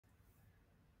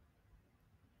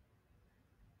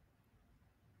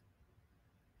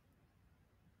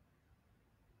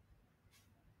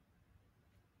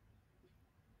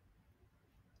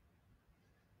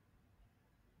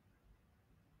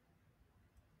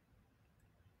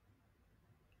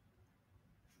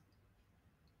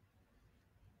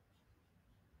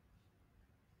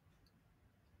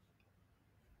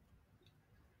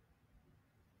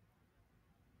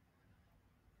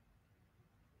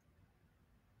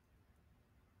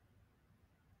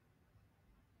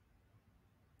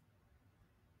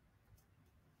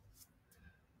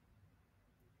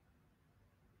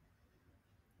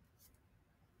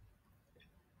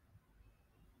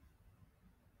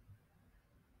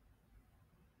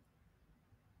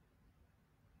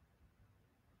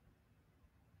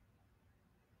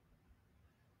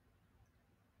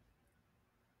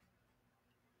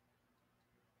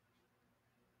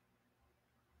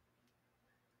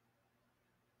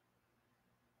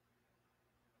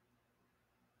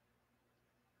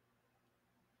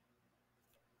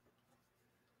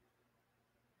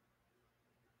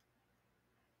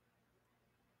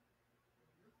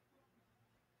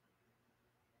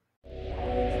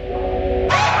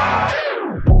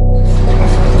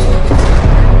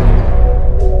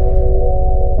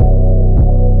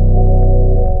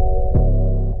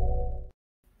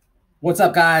What's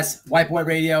up, guys? White Boy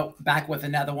Radio back with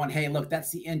another one. Hey, look,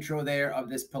 that's the intro there of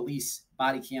this police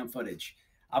body cam footage.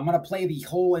 I'm going to play the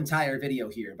whole entire video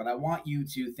here, but I want you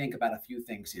to think about a few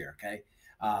things here, okay?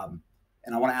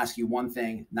 And I want to ask you one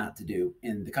thing not to do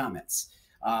in the comments.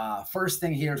 First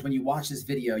thing here is when you watch this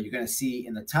video, you're going to see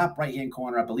in the top right-hand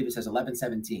corner, I believe it says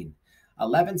 11/17.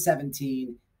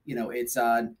 11/17, you know, it's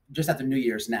just after New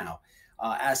Year's now.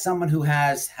 As someone who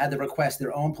has had to request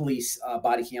their own police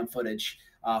body cam footage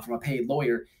from a paid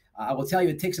lawyer, I will tell you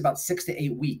it takes about 6 to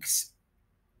 8 weeks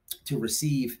to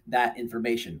receive that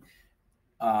information.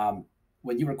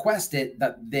 When you request it,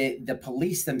 the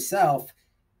police themselves,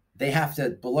 they have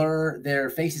to blur their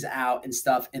faces out and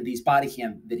stuff in these body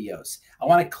cam videos. I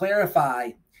want to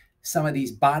clarify some of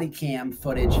these body cam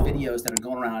footage videos that are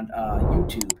going around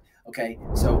YouTube. Okay,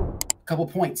 so a couple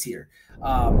points here.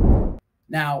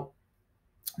 Now,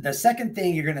 the second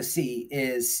thing you're going to see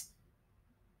is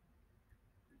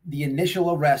the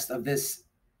initial arrest of this,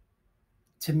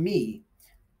 to me,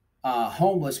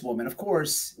 homeless woman. Of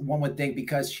course, one would think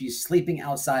because she's sleeping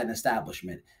outside an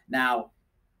establishment. Now,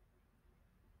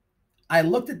 I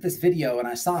looked at this video and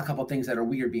I saw a couple things that are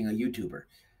weird being a YouTuber.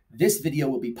 This video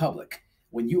will be public.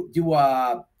 When I do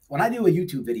a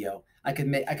YouTube video, I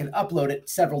can upload it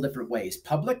several different ways: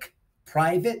 public,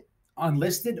 private,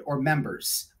 unlisted, or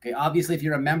members. Okay, obviously, if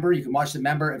you're a member, you can watch the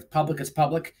member. If public is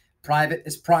public, private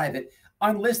is private.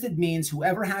 Unlisted means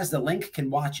whoever has the link can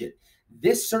watch it.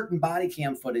 This certain body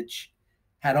cam footage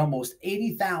had almost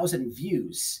 80,000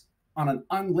 views on an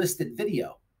unlisted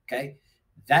video. Okay,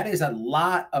 that is a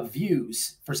lot of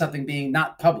views for something being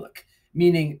not public.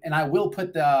 Meaning, and I will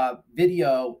put the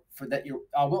video for that. You're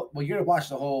gonna watch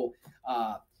the whole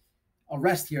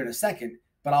arrest here in a second,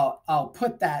 but I'll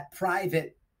put that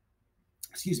private,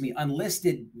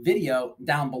 unlisted video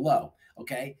down below.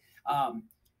 Okay.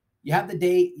 You have the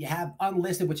date, you have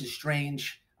unlisted, which is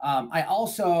strange. I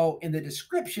also, in the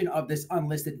description of this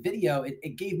unlisted video,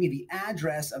 it gave me the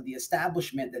address of the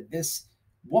establishment that this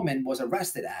woman was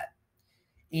arrested at.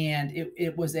 And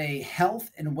it was a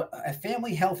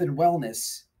family health and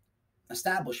wellness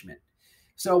establishment.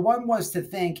 So one was to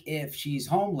think if she's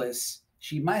homeless,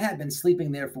 she might have been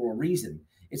sleeping there for a reason.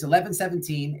 It's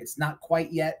 11/17. It's not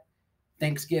quite yet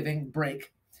Thanksgiving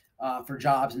break for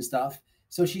jobs and stuff.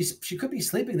 So she could be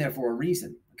sleeping there for a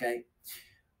reason, okay?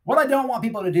 What I don't want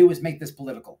people to do is make this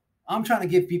political. I'm trying to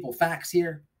give people facts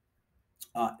here.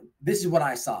 This is what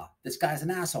I saw. This guy's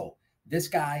an asshole. This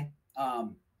guy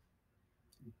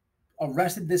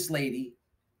arrested this lady,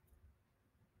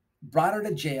 brought her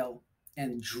to jail,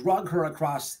 and drug her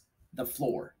across the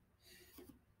floor.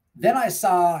 Then I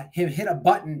saw him hit a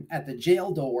button at the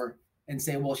jail door and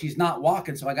say, well, she's not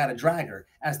walking, so I got to drag her,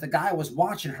 as the guy was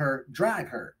watching her drag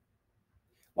her.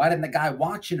 Why didn't the guy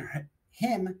watching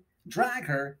him drag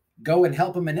her go and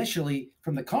help him initially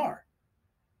from the car?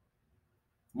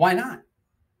 Why not?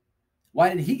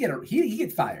 Why did he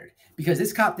get fired? Because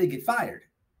this cop did get fired.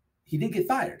 He did get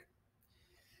fired.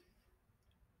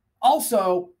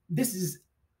 Also, this is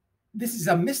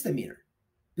a misdemeanor.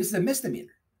 This is a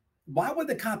misdemeanor. Why would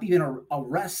the cop even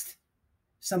arrest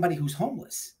somebody who's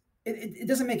homeless? It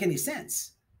doesn't make any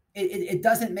sense. It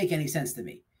doesn't make any sense to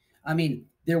me. I mean,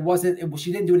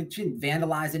 she didn't do it. She didn't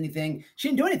vandalize anything. She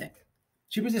didn't do anything.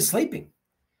 She was just sleeping.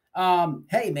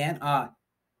 Hey man,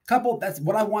 that's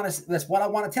what I want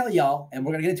to tell y'all, and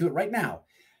we're gonna get into it right now.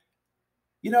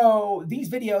 You know, these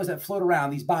videos that float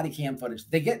around, these body cam footage,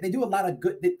 they do a lot of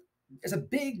good. There's a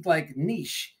big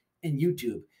niche in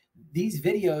YouTube. These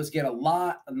videos get a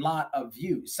lot of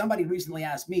views. Somebody recently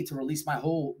asked me to release my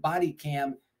whole body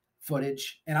cam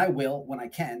footage, and I will when I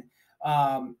can.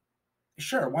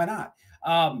 Sure, why not?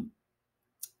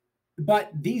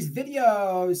 But these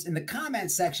videos in the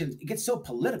comment section, it gets so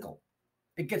political.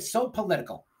 It gets so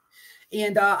political.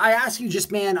 And I ask you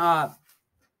just, man,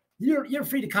 you're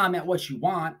free to comment what you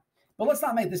want, but let's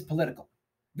not make this political.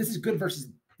 This is good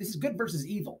versus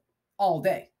evil all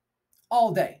day.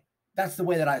 All day. That's the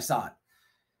way that I saw it.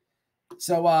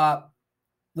 So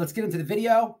let's get into the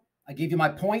video. I gave you my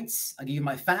points. I gave you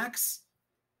my facts.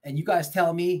 And you guys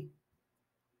tell me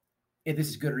if this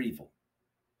is good or evil.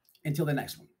 Until the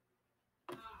next one.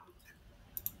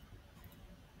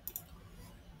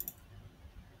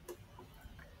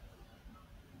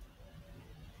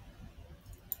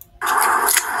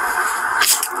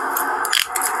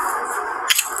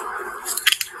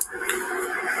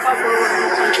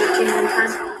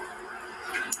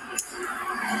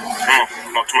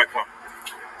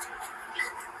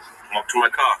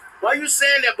 Why you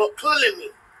saying that but pulling me?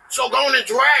 So go on and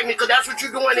drag me, because that's what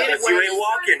you're doing anyway. You ain't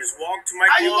walking, just walk to my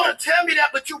car. How you gonna tell me that,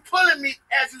 but you pulling me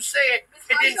as you said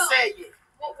it didn't say it?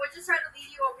 Well, we're just trying to lead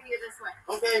you over here this way.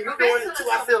 Okay, you're doing it too.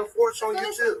 I feel the force on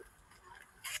you too.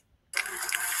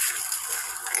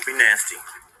 Don't be nasty.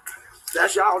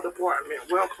 That's y'all department.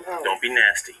 Welcome home. Don't be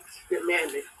nasty. Get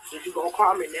manly. If you gonna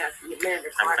call me nasty, get manly.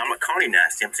 I'm not calling you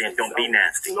nasty. I'm saying don't be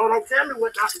nasty. No, don't tell me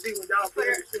what not to do when y'all put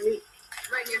it to me.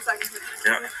 Right here, so I can put this.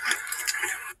 Yeah.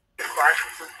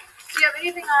 Do you have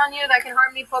anything on you that can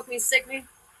harm me, poke me, stick me?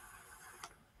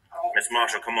 Miss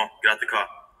Marshall, come on. Get out the car.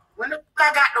 When the I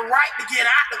got the right to get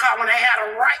out the car, when they had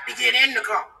a right to get in the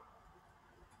car.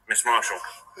 Miss Marshall,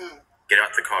 get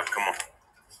out the car. Come on.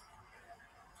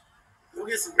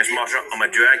 Miss Marshall, I'm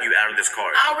going to drag you out of this car.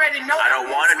 I already know. I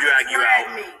don't want to drag you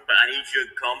out, me. but I need you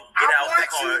to come get out the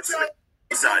car. I want you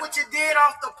to do what you did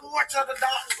off the porch of the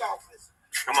doctor's office.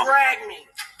 Come on. Drag me.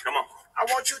 Come on. I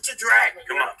want you to drag me.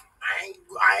 Come on. I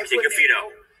ain't Kick your feet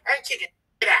out. I ain't kicking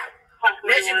it out.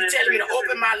 Unless you be telling me to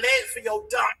open my legs for your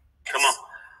dump. Come on.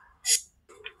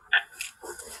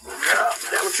 Yeah,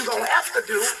 that's what you gonna have to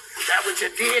do. That's what you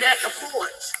did at the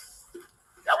porch.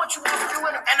 That's what you want to do,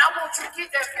 and I want you to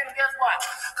get that feeling. Guess what?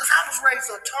 Because I was raised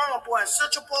a tomboy in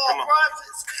Central Park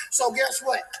Projects. So guess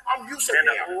what? I'm used to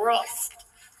being rough.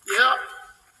 Yep.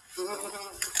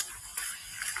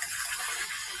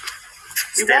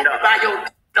 Stand up. By your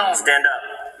dome. Stand up.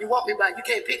 You want me by? You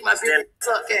can't pick my big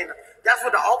up, can you? That's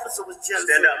what the officer was jealous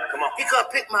Stand of. up. Come on. He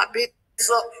couldn't pick my big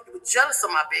up. He was jealous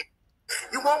of my big.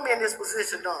 You want me in this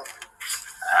position, dog?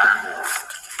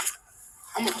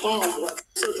 I'm a tomboy.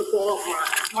 Central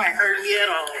Park, you ain't heard me at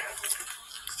all.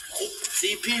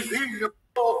 CPV,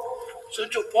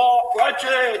 Central Park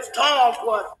Projects,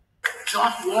 tomboy.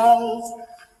 Jump walls,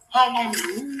 hung on the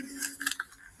roof.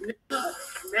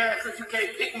 Man, because you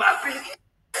can't pick my big.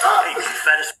 Look,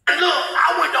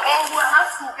 I went to Allwood High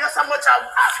School. Guess how much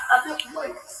I lift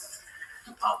weights?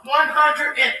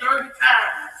 130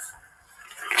 pounds.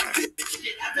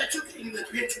 I bet you can even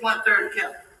bench 130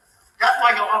 Kelvin. That's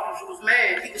why your officer was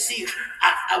mad. He could see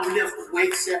I would lift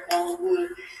weights at Allwood.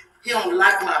 He don't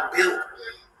like my build.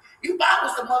 You thought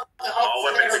was the motherfucking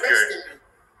officer that arrested me.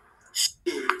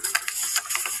 Shit.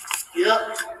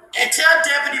 Yep. And tell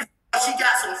Deputy she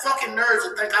got some fucking nerves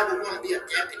to think I would want to be a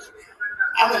deputy.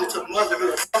 I went to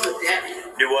motherhood, other daddy.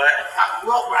 Do what? I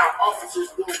grew up around officers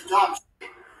doing dumb shit.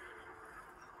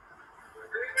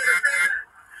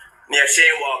 Yeah, she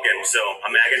ain't walking, so I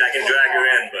mean, I can drag her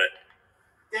in, but.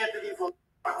 Deputy,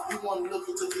 you want to look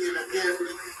into being a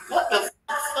deputy? What the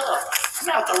fuck? I'm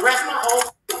not to arrest my